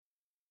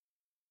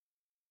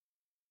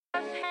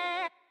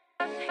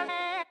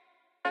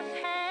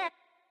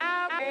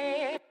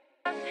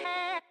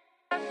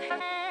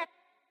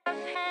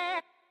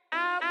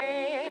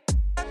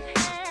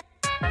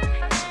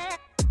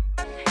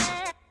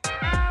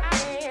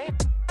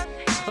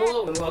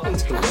Hello and welcome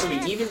to the What Are We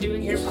Even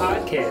Doing Here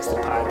podcast,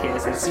 the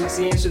podcast that seeks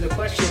to answer the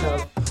question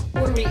of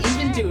what are we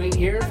even doing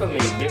here from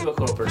a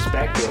biblical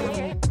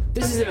perspective.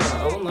 This is in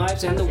our own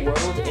lives and the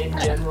world in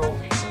general.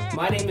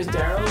 My name is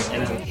Daryl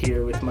and I'm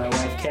here with my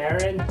wife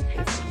Karen.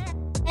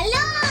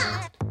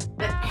 Hello!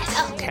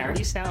 Oh, Karen,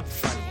 you sound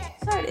funny.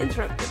 Sorry to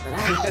interrupt you,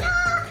 but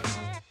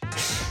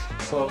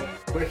Well,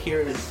 we're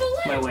here with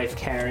my wife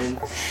Karen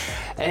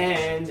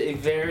and a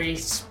very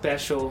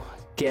special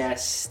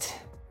guest,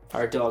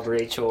 our dog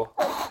Rachel.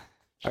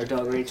 Our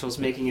dog Rachel's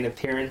making an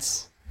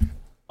appearance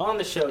on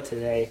the show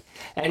today,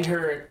 and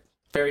her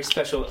very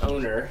special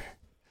owner,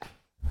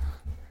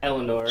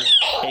 Eleanor,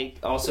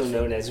 also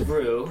known as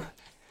Rue,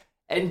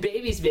 and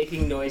Baby's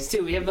making noise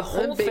too. We have the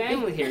whole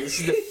family here. This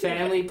is the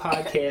family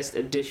podcast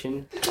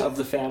edition of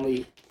the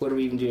family What Are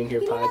We Even Doing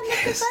Here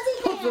podcast.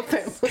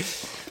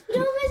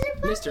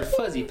 Mr.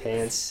 Fuzzy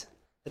Pants.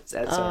 That's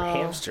our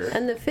hamster.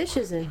 And the fish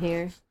is in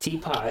here.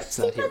 Teapot's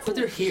not here, but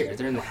they're here.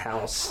 They're in the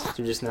house.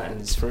 They're just not in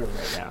this room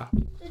right now.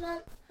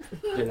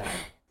 They're not.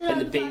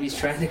 And the baby's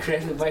trying to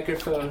grab the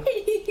microphone.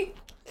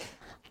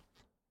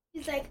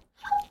 He's like,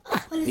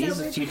 what is He's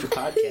that a word? future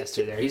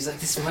podcaster there. He's like,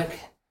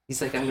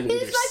 He's like, I'm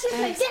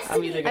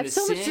either I have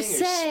so sing much to or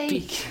say.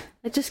 speak.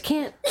 I just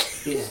can't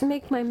Yeah.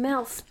 make my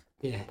mouth.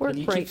 Yeah. Work And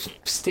you right.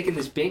 keep sticking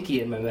this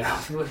binky in my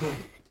mouth.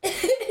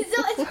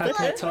 How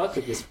can I talk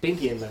with this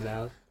binky in my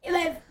mouth?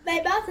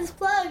 My mouth is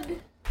plugged.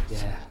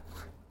 Yeah.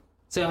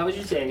 So how was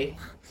your day,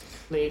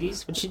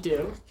 ladies? What'd you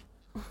do?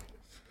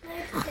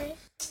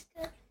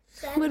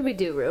 What did we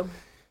do, Rue?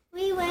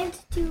 We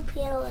went to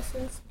piano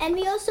lessons, and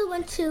we also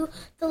went to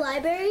the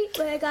library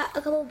where I got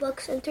a couple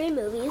books and 3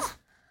 movies.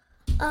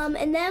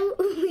 And then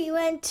we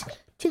went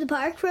to the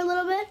park for a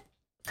little bit,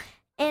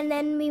 and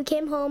then we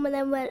came home and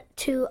then went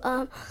to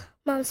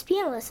Mom's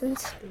piano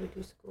lessons. Did we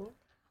do school?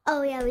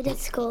 Oh yeah, we did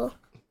school.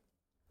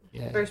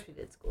 Yeah. First we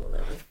did school,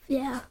 then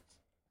Yeah.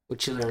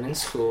 What you learn in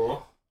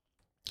school?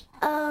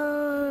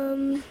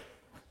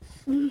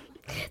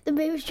 The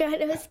baby's trying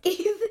to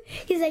escape.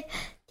 He's like,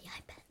 the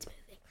iPad's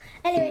moving.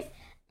 Anyways,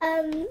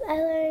 I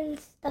learned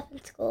stuff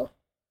in school.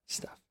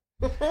 Stuff.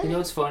 You know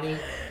what's funny?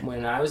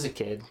 When I was a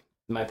kid,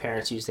 my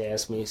parents used to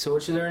ask me, so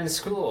what you learn in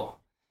school?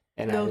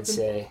 And I would Nothing.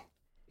 say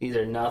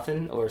either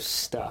nothing or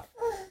stuff.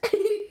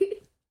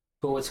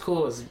 But what's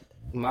cool is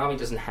Mommy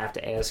doesn't have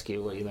to ask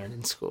you what you learned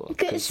in school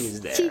because she's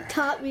there. She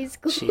taught me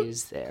school.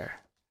 She's there.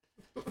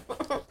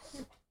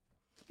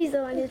 She's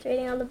the one who's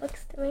reading all the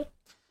books to me.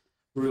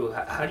 Rue,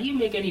 how do you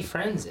make any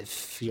friends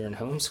if you're in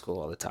homeschool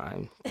all the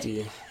time? Do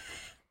you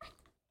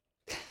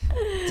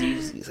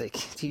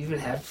even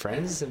have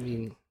friends? I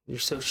mean, you're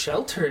so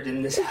sheltered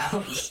in this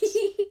house.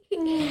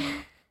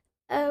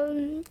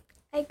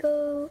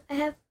 I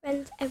have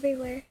friends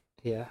everywhere.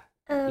 Yeah,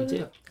 you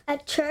do.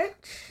 At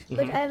church,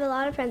 like Mhm. I have a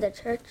lot of friends at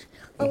church.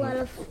 A lot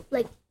of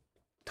like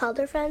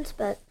toddler friends,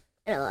 but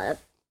and a lot of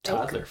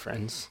Toddler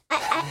friends.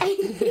 I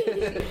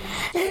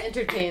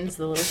entertains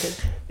the little kid.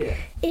 Yeah.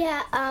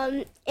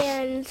 yeah.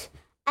 And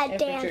at After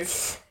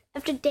dance,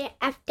 after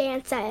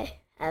dance, I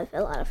have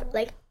a lot of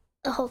like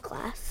the whole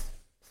class.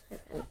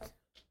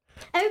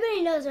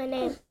 Everybody knows my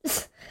name.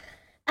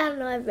 I don't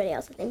know everybody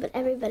else's name, but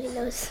everybody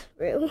knows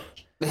Rue.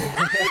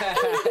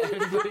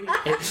 Everybody,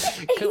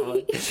 come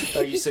on.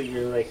 So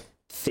you're like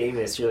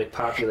famous. You're like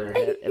popular.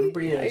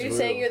 Everybody knows. Are you Rue.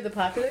 saying you're the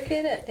popular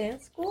kid at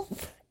dance school?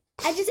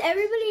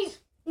 Everybody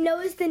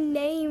knows the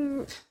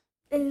name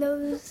and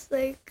knows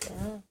like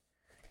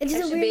it's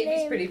just Actually, a weird Baby's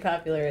name. pretty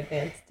popular at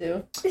dance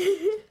too.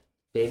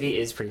 Baby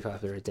is pretty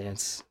popular at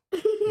dance.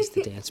 He's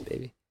the dance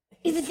baby.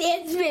 He's a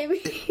dance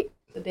baby.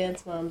 The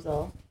dance moms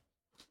all.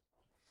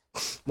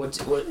 What's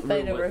over who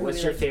your he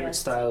likes favorite best.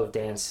 style of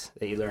dance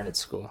that you learn at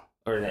school,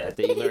 or that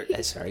you learn?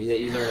 That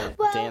you learn at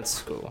Well, dance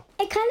school?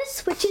 It kind of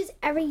switches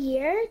every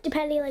year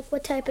depending like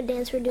what type of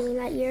dance we're doing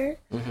that year.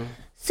 Mm-hmm.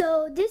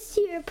 So this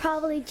year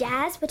probably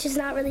jazz, which is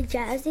not really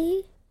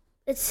jazzy.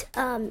 It's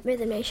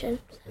Rhythm Nation.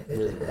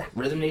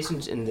 Rhythm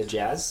Nation's in the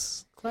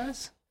jazz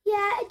class.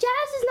 Yeah,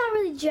 jazz is not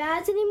really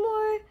jazz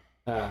anymore.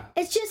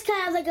 It's just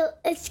kind of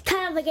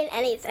like an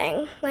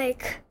anything.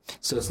 Like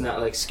So it's not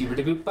like scuba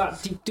doo bop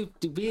doo doo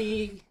doo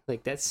bee.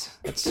 Like that's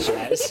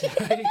jazz.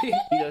 Right? You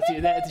don't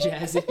do that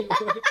jazz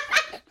anymore.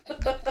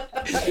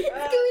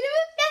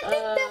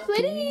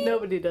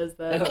 Nobody does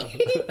that Oh.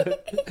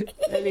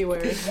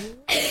 anywhere.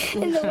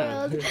 in the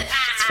world.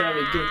 It's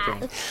probably a good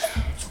thing.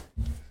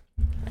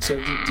 So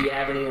do you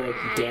have any like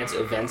dance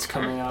events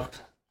coming up?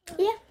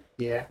 Yeah.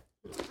 Yeah.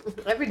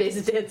 Every day's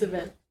a dance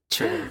event.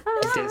 True.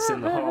 You dance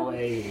in the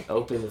hallway, you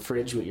open the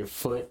fridge with your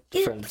foot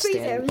from the Freezer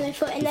stand. with my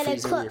foot, and then I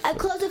freezer with your foot.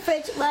 close the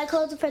fridge. When I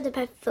close the fridge,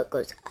 my foot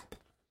goes up.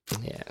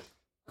 Yeah.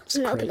 It's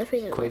And I open the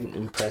freezer. quite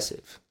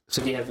impressive.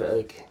 So do you have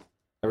like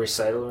a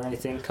recital or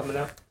anything coming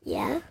up?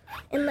 Yeah,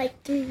 in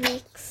like 3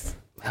 weeks.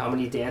 How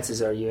many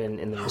dances are you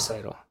in the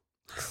recital?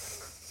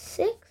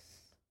 6?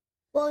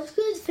 Well, it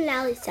includes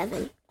finale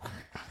 7.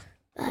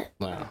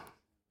 Wow.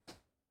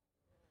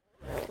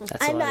 That's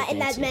a I'm lot of not in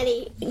that dancing.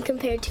 many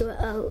compared to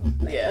a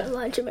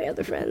bunch of my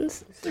other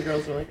friends. The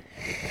girls are like,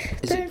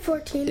 They're in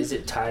 14. Is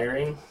it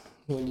tiring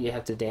when you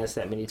have to dance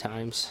that many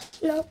times?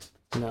 No,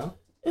 No?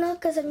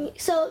 because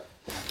so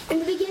in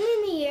the beginning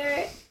of the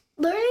year,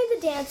 learning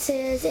the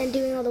dances and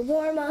doing all the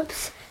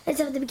warm-ups and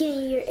stuff at the beginning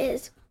of the year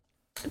is.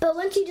 But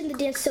once you've done the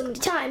dance so many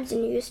times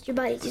and your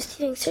body's used to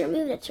doing certain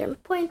moves at certain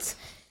points,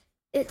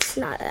 it's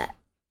not that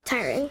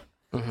tiring.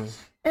 Mm-hmm.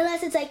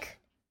 Unless it's like,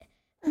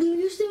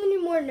 usually when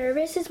you're more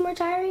nervous, it's more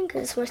tiring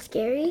because it's more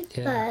scary.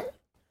 Yeah. But,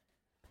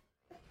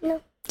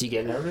 no, Do you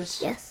get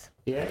nervous? yes.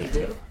 Yeah, you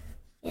do?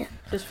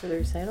 just for the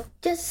recital?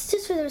 Just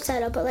for the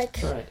recital, but like,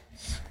 Right.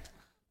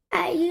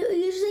 I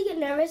usually get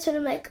nervous when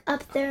I'm like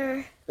up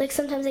there. Like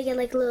sometimes I get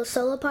like little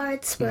solo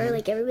parts where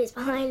like everybody's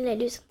behind and I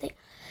do something.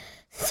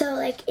 So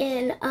like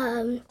in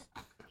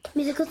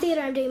musical theater,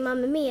 I'm doing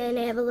Mamma Mia and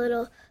I have a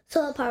little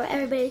solo part where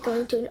everybody's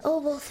going to an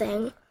oval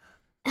thing.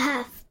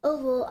 Half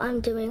oval, I'm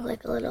doing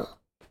like a little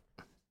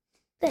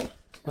thing,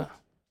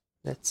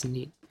 That's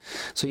neat.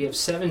 So you have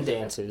 7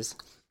 dances,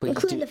 but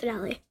including you the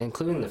finale.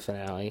 including the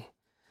finale,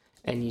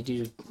 and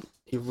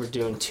we're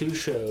doing 2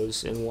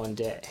 shows in one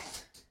day.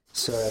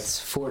 So that's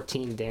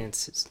 14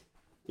 dances.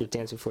 You're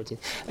dancing 14,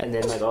 and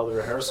then like all the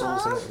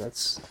rehearsals.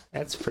 And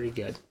that's pretty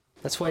good.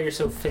 That's why you're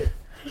so fit.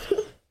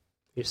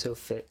 You're so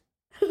fit.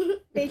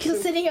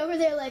 Rachel's sitting over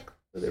there like,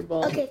 With their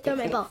ball. okay, throw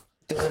my ball.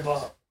 Throw the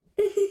ball.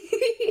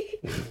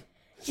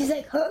 She's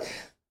like, huh?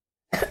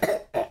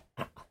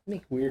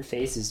 Make weird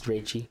faces,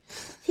 Rachie.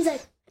 She's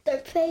like,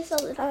 derp face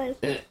all the time.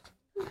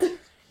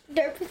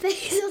 Derp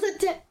face all the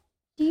time.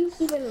 Do you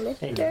even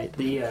lift Hey, derp?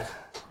 man,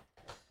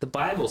 the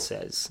Bible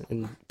says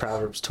in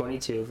Proverbs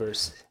 22,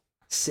 verse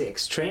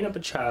 6, train up a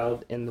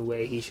child in the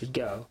way he should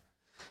go.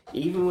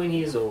 Even when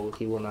he is old,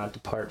 he will not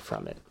depart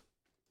from it.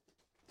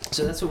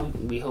 So that's what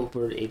we hope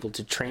we're able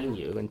to train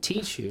you and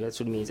teach you. That's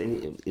what it means.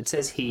 And it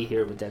says he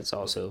here, but that's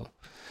also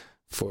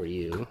for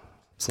you.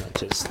 It's not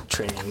just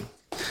training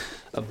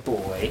a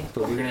boy,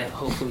 but we're gonna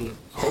hopefully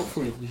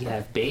we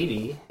have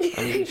baby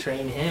and we can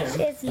train him.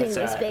 It's Louis,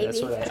 baby.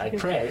 That's what I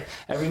pray.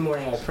 Every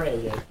morning I pray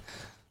that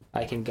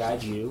I can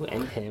guide you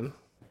and him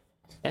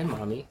and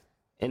mommy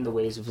in the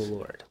ways of the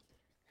Lord.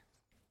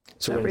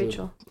 So we're gonna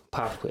Rachel. do a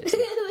pop quiz.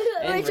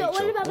 And Rachel,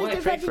 what about well,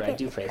 Mr. I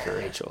do pray for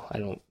Rachel.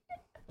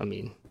 I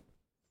mean,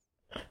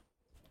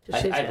 She's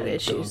I got believe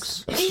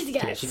issues. dogs. She's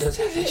got Yeah, she does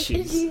have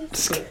issues.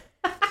 issues.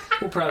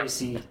 We'll probably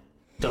see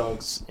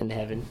dogs in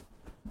heaven.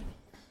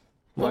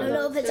 I don't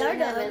know if it's our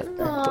dog.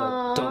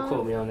 But don't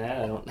quote me on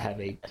that. I don't have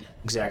a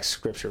exact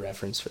scripture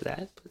reference for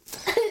that.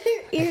 But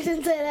Ears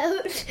inside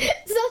out.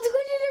 Stop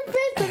squishing her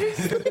fist on her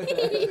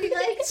sleeve. He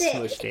likes it.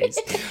 smush face.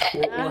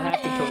 We'll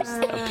have to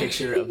post a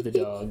picture of the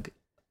dog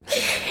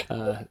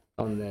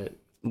on the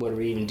what are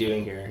we even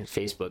doing here on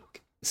Facebook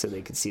so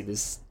they can see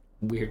this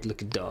weird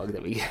looking dog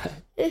that we got.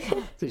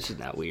 So she's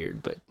not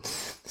weird, but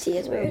She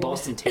is weird.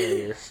 Boston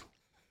Terrier.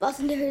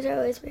 Boston Terriers are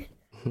always weird.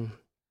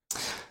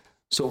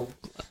 So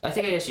I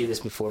think I asked you this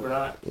before, but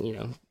not,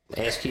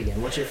 ask you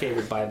again. What's your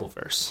favorite Bible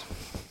verse?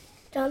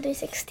 John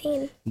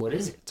 3:16. What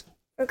is it?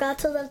 For God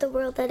so loved the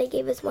world that he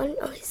gave his one and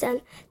only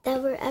son,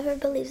 that whoever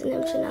believes in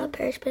him shall not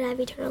perish but have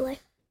eternal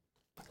life.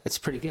 It's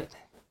pretty good.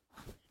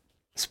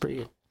 It's pretty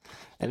good.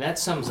 And that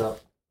sums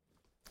up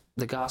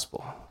the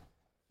gospel,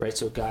 right?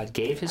 So God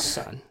gave his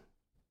son,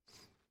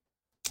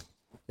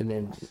 and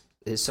then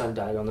his son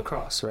died on the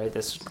cross, right?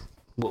 That's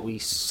what we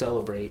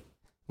celebrate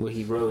when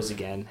he rose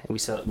again.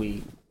 And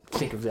we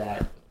think of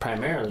that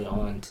primarily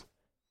on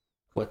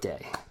what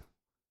day?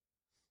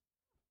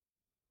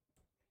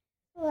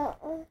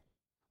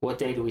 What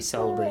day do we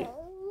celebrate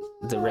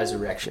the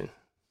resurrection?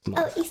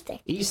 Oh, Easter.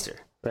 Easter,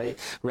 right?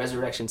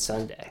 Resurrection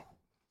Sunday.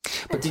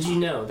 But did you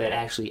know that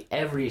actually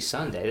every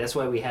Sunday, that's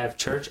why we have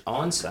church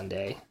on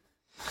Sunday,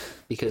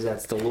 because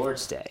that's the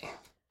Lord's Day.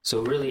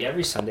 So really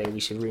every Sunday we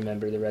should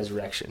remember the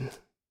resurrection.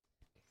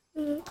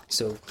 Mm-hmm.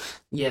 So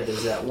yeah,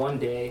 there's that one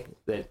day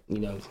that,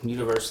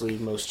 universally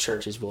most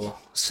churches will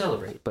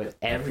celebrate, but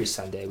every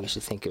Sunday we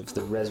should think of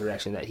the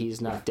resurrection, that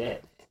he's not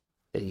dead,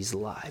 that he's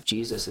alive.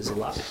 Jesus is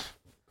alive.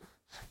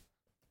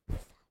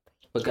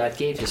 But God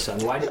gave his son.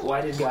 Why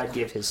did God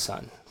give his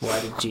son? Why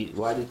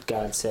did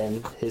God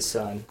send his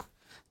son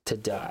to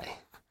die?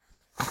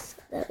 So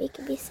that we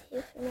can be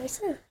saved from our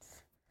sins.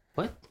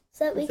 What?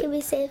 So that we can be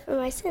saved from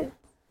our sins.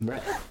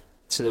 Right.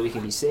 So that we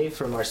can be saved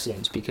from our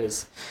sins.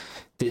 Because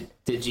did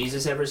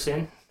Jesus ever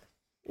sin?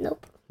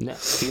 Nope. No.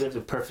 He lived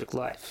a perfect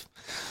life.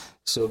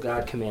 So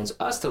God commands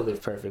us to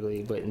live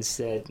perfectly, but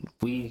instead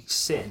we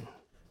sin.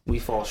 We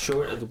fall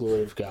short of the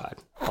glory of God.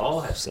 All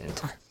have sinned.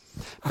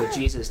 But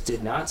Jesus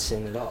did not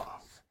sin at all.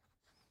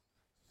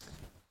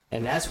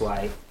 And that's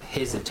why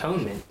his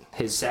atonement,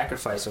 his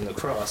sacrifice on the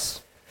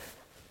cross,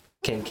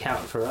 can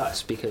count for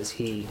us, because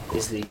he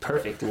is the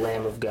perfect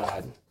Lamb of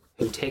God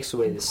who takes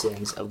away the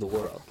sins of the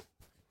world.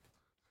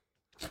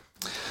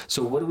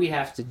 So what do we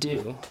have to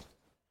do?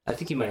 I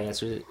think you might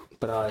answer it,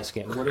 but I'll ask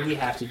again. What do we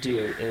have to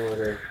do in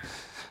order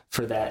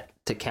for that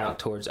to count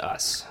towards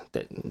us,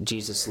 that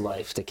Jesus'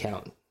 life to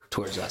count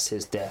towards us,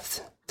 his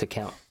death to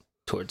count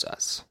towards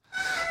us.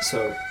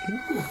 So,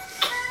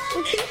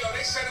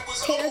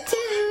 Potato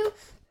 2.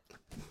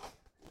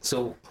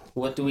 so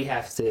what do we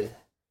have to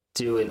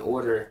do in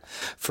order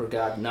for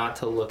God not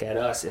to look at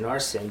us in our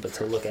sin, but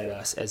to look at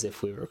us as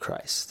if we were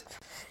Christ?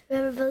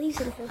 Whoever believes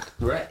in him.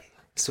 Right.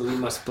 So we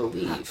must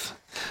believe.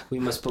 We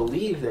must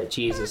believe that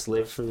Jesus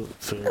lived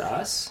for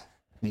us.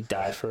 He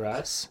died for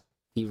us.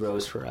 He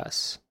rose for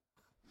us.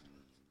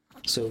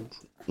 So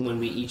when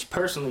we each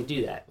personally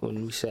do that,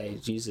 when we say,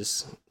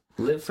 Jesus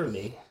lived for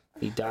me,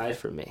 he died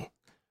for me,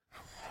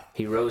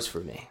 he rose for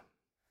me,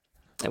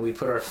 and we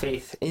put our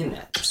faith in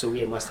that. So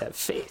we must have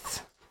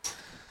faith.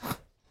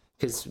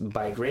 Because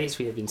by grace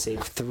we have been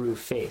saved through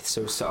faith.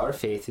 So it's our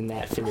faith in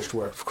that finished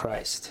work of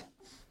Christ.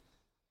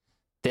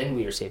 Then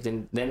we are saved.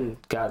 And then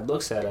God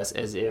looks at us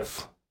as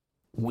if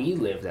we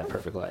lived that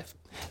perfect life.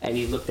 And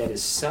he looked at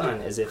his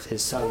son as if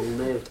his son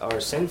lived our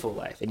sinful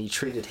life. And he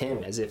treated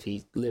him as if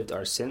he lived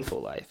our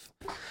sinful life.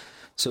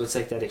 So it's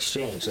like that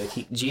exchange.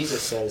 Like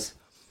Jesus says,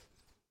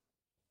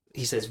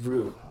 he says,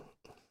 Rue,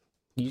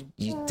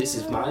 this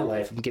is my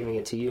life. I'm giving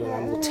it to you. And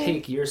I will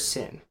take your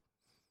sin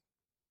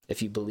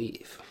if you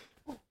believe.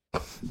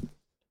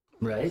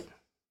 Right?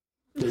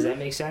 Does that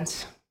make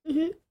sense?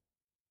 Mm-hmm.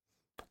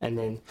 And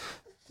then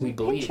we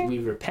believe, we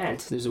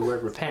repent. There's a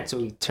word repent, so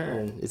we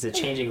turn. It's a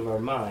changing of our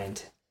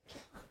mind,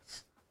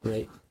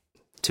 right?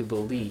 To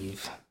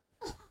believe.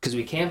 Because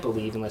we can't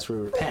believe unless we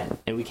repent.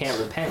 And we can't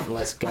repent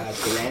unless God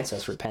grants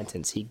us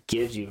repentance. He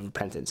gives you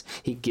repentance.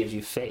 He gives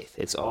you faith.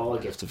 It's all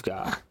a gift of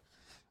God.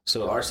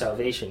 So our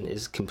salvation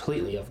is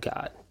completely of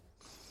God.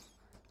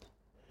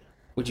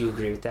 Would you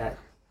agree with that?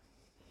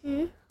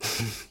 Mm-hmm.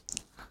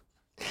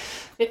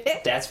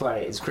 That's why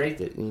it's great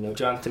that,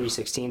 John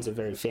 3:16 is a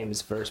very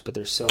famous verse, but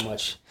there's so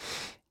much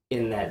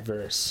in that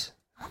verse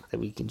that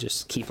we can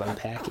just keep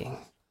unpacking.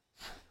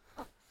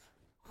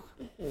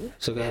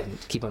 So go ahead and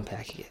keep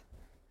unpacking it.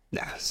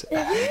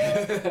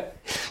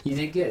 You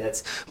did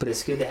good. But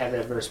it's good to have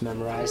that verse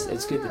memorized.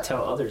 It's good to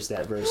tell others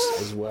that verse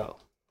as well.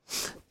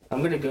 I'm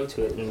going to go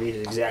to it and read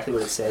it exactly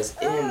what it says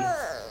in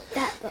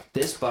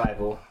this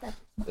Bible,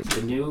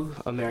 the New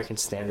American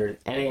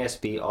Standard,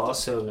 NASB,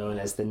 also known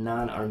as the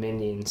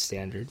Non-Arminian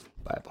Standard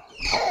Bible.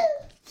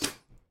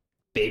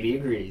 Baby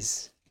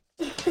agrees.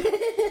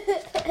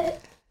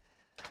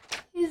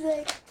 He's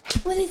like,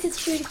 what is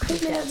this weird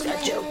equipment over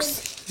my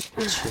jokes.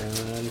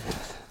 John,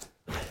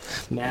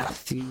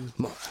 Matthew,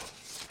 Mark.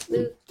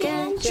 Luke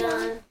and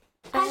John,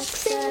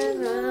 Acts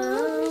and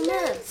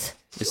Romans.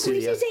 We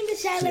should sing the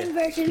silent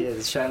version. Yeah,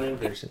 the Shiloh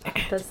version.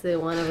 That's the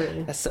one over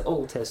there. That's the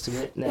Old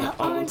Testament. Now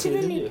on to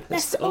the new.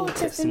 That's the Old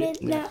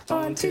Testament. Now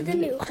on to the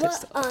new.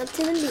 What on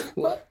to the new?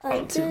 What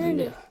on to the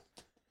new?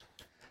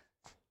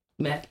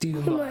 Matthew,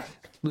 Mark,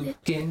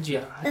 Luke, and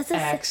John.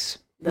 Acts,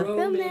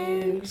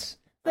 Romans.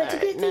 First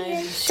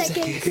Corinthians,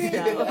 Second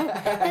Corinthians,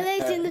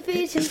 Galatians,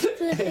 Ephesians,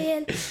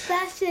 Philippians,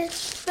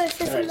 Colossians, First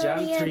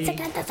Thessalonians,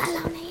 Second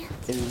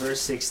Thessalonians. In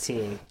verse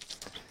 16,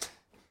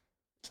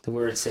 the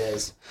word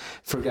says,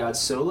 "For God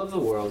so loved the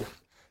world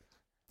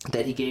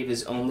that he gave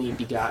his only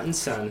begotten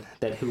Son,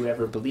 that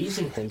whoever believes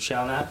in him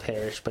shall not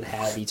perish but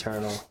have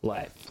eternal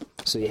life."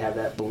 So you have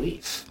that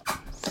belief.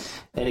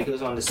 And it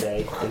goes on to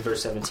say in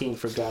verse 17,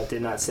 "For God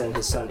did not send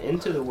his Son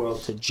into the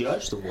world to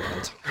judge the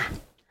world,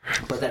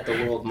 but that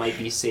the world might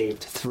be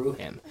saved through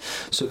him."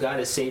 So God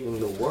is saving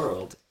the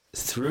world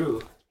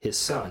through his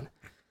Son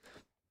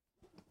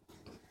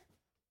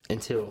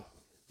until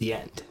the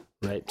end,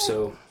 right?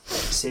 So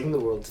saving the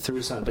world through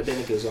his Son. But then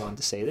it goes on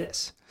to say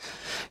this: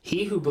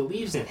 "He who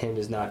believes in him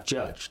is not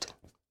judged."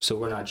 So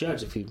we're not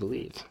judged if we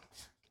believe.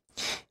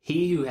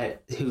 "He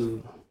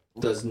who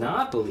does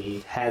not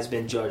believe has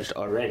been judged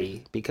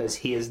already, because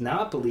he has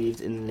not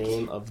believed in the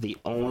name of the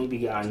only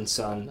begotten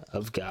Son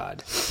of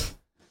God."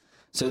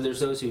 So there's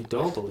those who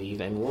don't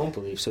believe and won't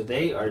believe, so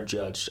they are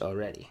judged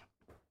already.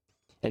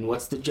 And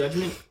what's the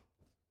judgment?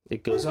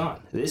 It goes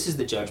on. "This is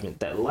the judgment,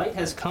 that light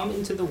has come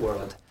into the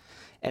world,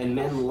 and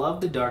men love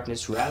the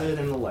darkness rather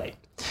than the light,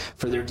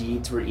 for their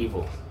deeds were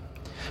evil.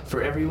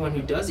 For everyone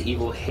who does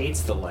evil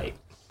hates the light,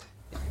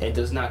 and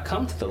does not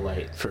come to the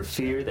light, for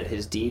fear that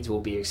his deeds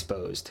will be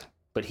exposed.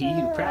 But he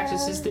who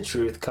practices the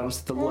truth comes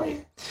to the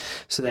light,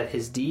 so that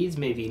his deeds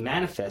may be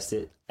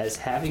manifested as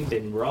having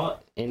been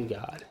wrought in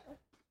God."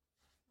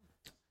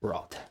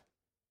 Wrought.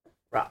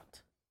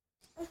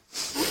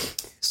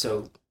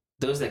 So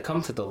those that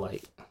come to the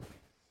light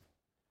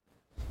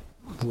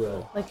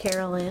will. Like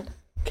Carol Ann.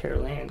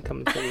 Carol Ann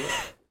coming to the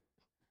light.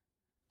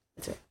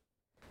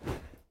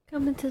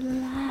 Coming to the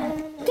light.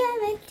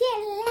 Coming to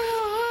the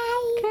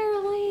light.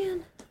 Carol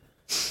Ann.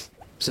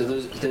 So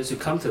those who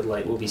come to the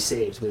light will be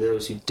saved, but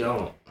those who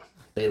don't,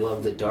 they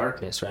love the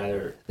darkness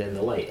rather than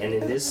the light. And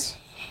in this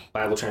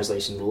Bible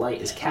translation, the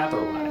light is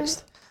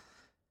capitalized.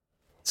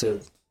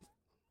 So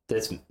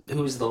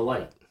who's the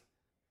light?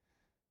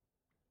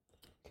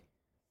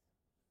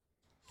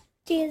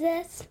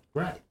 Jesus.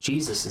 Right.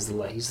 Jesus is the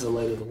light. He's the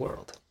light of the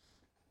world.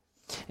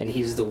 And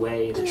he's the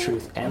way, the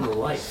truth, and the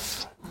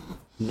life.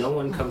 No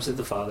one comes to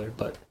the Father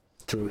but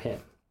through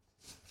him,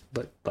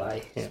 but by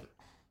him.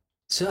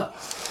 So,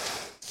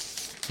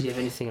 do you have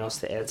anything else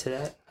to add to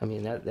that? I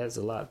mean, that's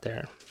a lot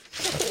there.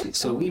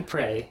 So we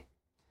pray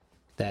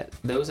that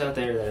those out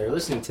there that are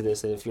listening to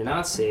this, that if you're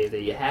not saved,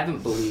 that you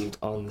haven't believed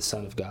on the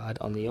Son of God,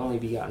 on the only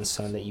begotten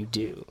Son, that you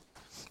do.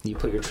 You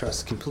put your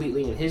trust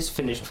completely in his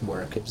finished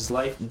work, of his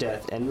life,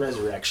 death, and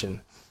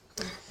resurrection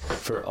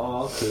for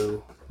all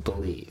who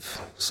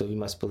believe. So we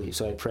must believe.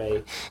 So I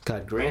pray,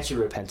 God, grant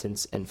you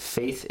repentance and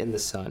faith in the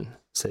Son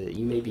so that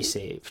you may be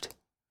saved.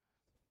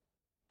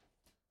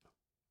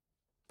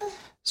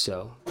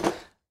 So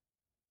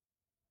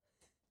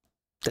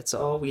that's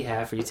all we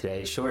have for you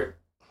today. Short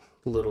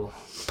little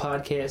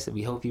podcast that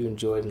we hope you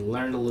enjoyed and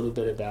learned a little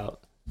bit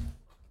about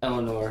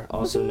Eleanor,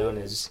 also known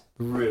as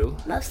Rue.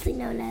 Mostly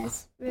known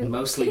as Rue.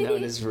 Mostly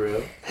known as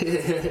Rue.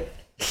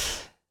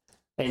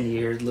 And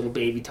you heard little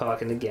baby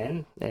talking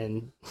again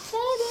and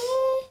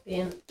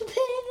Being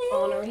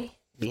ornery.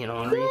 being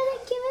ornery.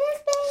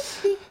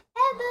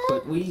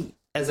 But we,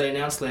 as I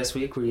announced last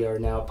week, we are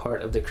now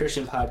part of the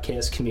Christian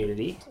Podcast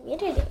community.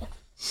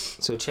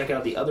 So check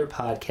out the other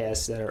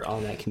podcasts that are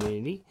on that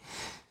community,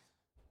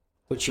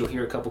 which you'll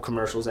hear a couple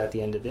commercials at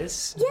the end of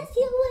this. Yes,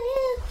 you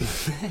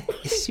will.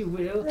 Yes, you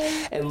will.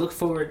 And look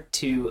forward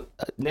to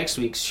next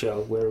week's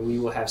show where we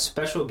will have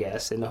special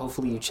guests, and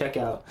hopefully you check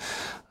out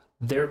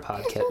their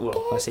podcast.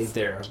 Well, I say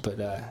their, but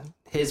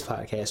his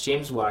podcast,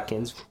 James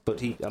Watkins.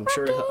 But I'm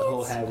sure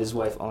he'll have his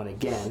wife on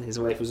again. His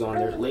wife was on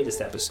their latest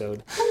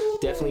episode.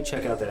 Definitely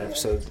check out that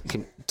episode.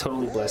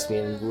 Totally blessed me,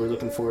 and we're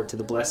looking forward to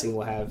the blessing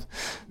we'll have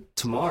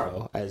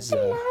tomorrow, as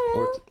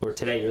or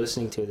today. You're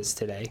listening to this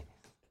today.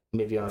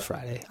 Maybe on a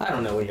Friday. I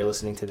don't know when you're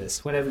listening to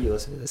this. Whenever you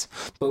listen to this,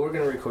 but we're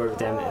gonna record with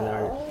them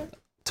in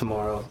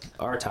tomorrow,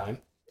 our time.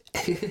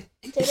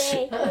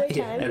 Today, our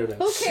Yeah, I time. don't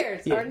know. Who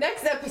cares? Yeah. Our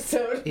next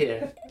episode.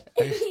 Yeah,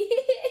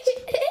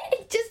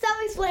 Just stop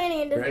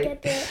explaining and just Right?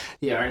 get there.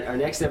 yeah. Our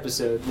next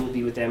episode will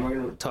be with them. We're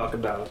gonna talk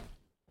about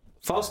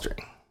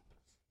fostering,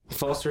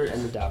 foster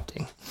and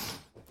adopting.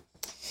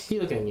 What are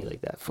you looking at me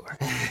like that for?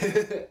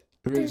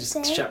 Rue just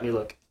Thursday? shot me a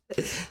look.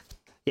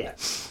 Yeah.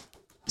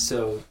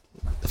 So,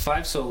 the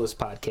Five Solas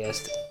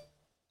podcast.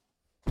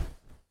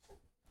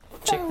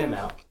 Check them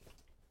out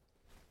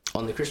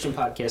on the Christian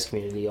Podcast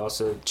community.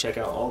 Also, check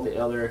out all the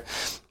other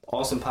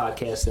awesome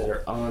podcasts that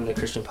are on the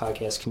Christian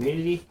Podcast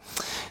community.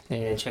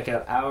 And check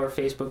out our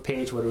Facebook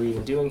page. What are we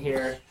even doing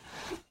here?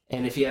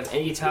 And if you have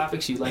any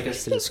topics you'd like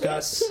us to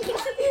discuss.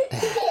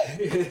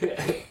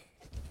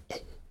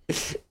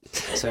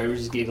 Sorry, we're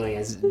just giggling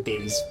as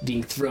babies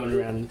being thrown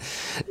around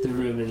the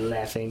room and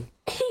laughing.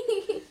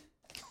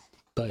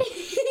 But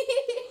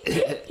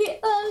He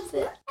loves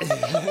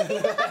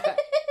it.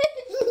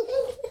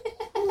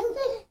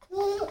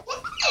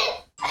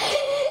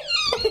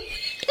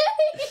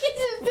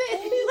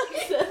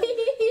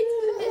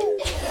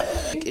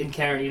 and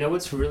Karen, you know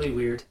what's really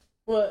weird?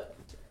 What?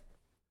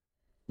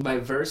 My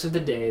verse of the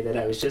day that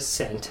I was just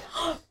sent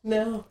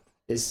No.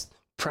 is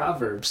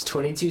Proverbs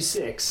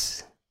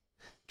 22:6.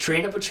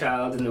 Train up a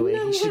child in the way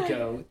No he should way.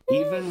 go.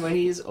 Even when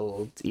he is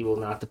old, he will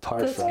not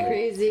depart That's from it.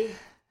 crazy.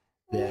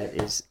 That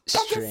is a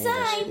strange.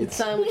 sign. It's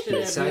time we should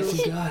It's have sign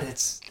Rue. from God.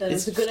 It's That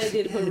is a good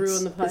idea to put Rue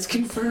on the It's podcast.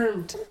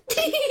 confirmed.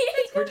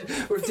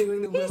 We're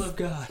doing the will of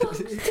God.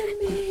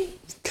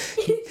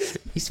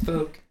 He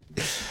spoke.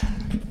 We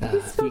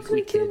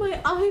Through kid.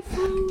 my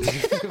iPhone.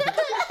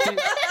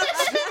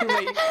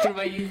 through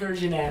my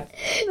YouVersion app.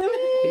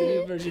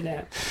 YouVersion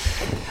app.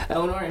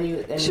 Eleanor,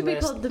 any Should be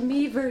last... called the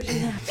me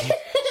version app.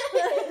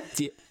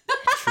 Yeah.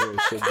 True,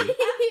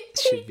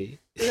 should be.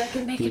 I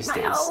can make These it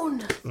my days.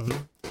 own.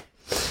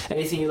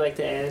 Anything you'd like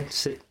to add,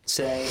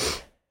 say,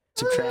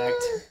 subtract,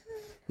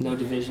 no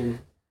division?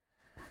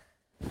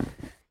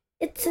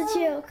 It's a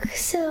joke.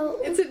 So,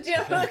 It's a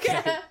joke.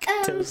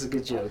 Tell us a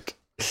good joke.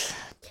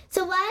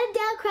 so why did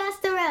Dal cross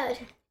the road?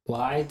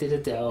 Why did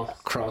Adele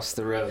cross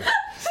the road?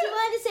 She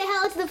wanted to say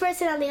hello to the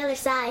person on the other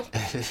side.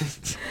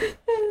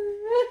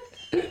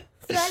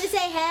 She wanted to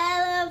say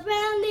hello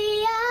from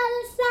the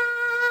other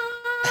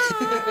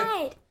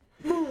side.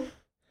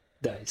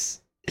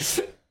 Nice.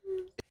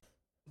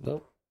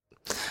 Well,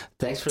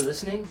 thanks for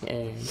listening,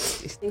 and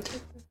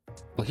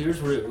well, here's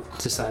Rue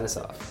to sign us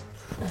off.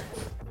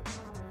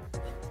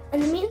 In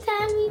the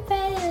meantime, we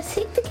pray to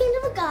seek the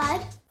kingdom of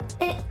God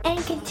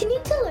and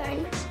continue to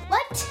learn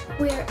what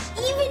we're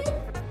even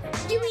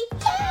doing.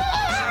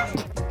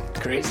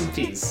 Grace and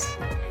peace.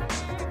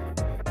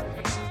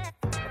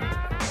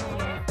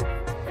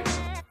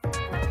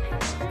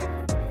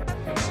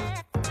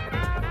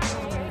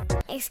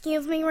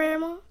 Excuse me,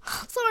 Grandma.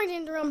 Sorry to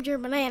interrupt your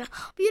banana,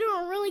 but you're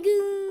doing really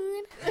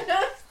good.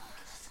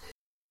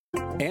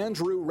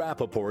 Andrew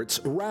Rappaport's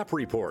Rap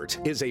Report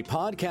is a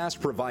podcast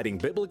providing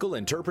biblical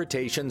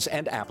interpretations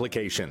and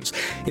applications.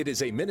 It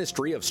is a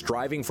ministry of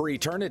Striving for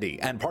Eternity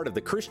and part of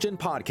the Christian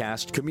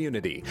podcast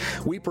community.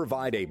 We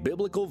provide a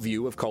biblical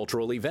view of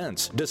cultural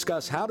events,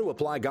 discuss how to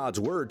apply God's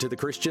Word to the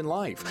Christian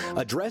life,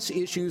 address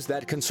issues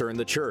that concern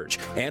the church,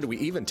 and we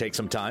even take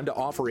some time to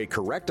offer a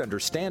correct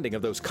understanding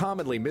of those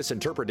commonly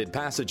misinterpreted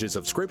passages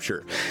of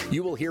Scripture.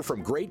 You will hear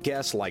from great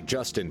guests like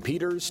Justin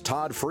Peters,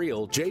 Todd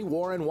Friel, J.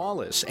 Warren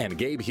Wallace, and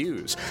Gabe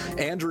Hughes.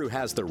 Andrew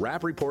has the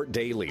Rap Report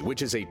Daily,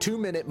 which is a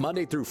 2-minute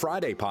Monday through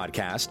Friday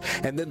podcast,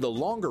 and then the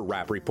longer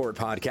Rap Report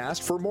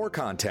podcast for more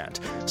content.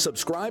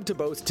 Subscribe to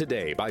both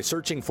today by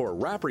searching for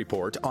Rap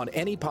Report on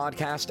any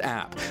podcast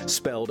app,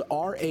 spelled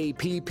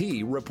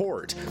RAPP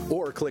Report,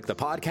 or click the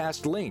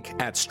podcast link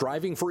at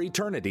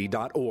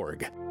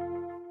strivingforeternity.org.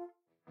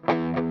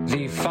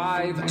 The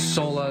Five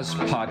Solas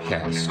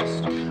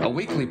Podcast, a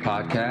weekly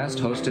podcast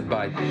hosted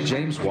by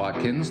James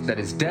Watkins that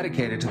is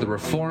dedicated to the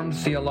Reformed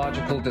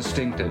theological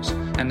distinctives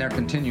and their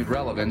continued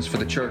relevance for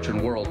the church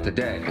and world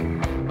today.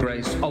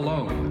 Grace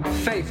alone,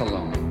 faith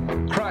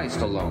alone,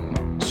 Christ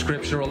alone,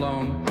 Scripture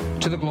alone,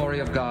 to the glory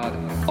of God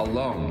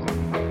alone.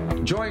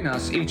 Join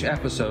us each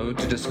episode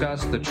to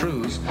discuss the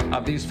truths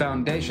of these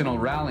foundational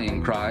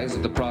rallying cries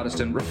of the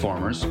Protestant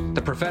reformers,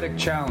 the prophetic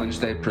challenge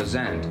they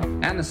present,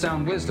 and the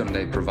sound wisdom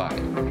they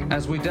provide,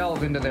 as we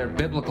delve into their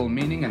biblical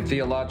meaning and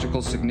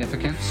theological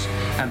significance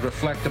and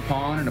reflect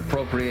upon and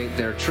appropriate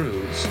their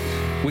truths.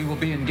 We will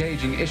be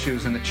engaging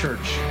issues in the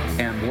church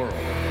and world.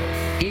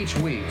 Each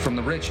week, from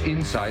the rich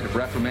insight of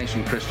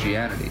Reformation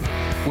Christianity,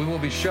 we will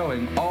be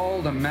showing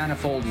all the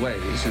manifold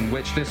ways in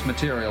which this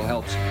material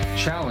helps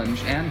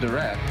challenge and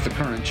direct the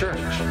current church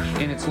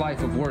in its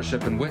life of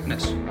worship and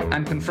witness,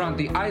 and confront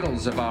the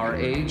idols of our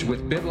age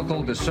with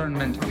biblical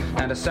discernment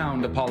and a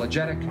sound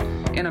apologetic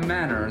in a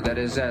manner that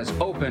is as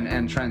open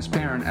and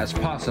transparent as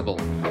possible,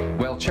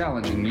 while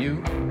challenging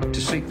you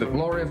to seek the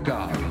glory of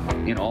God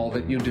in all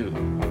that you do.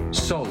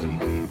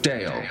 Soli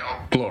Deo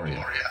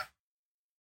Gloria.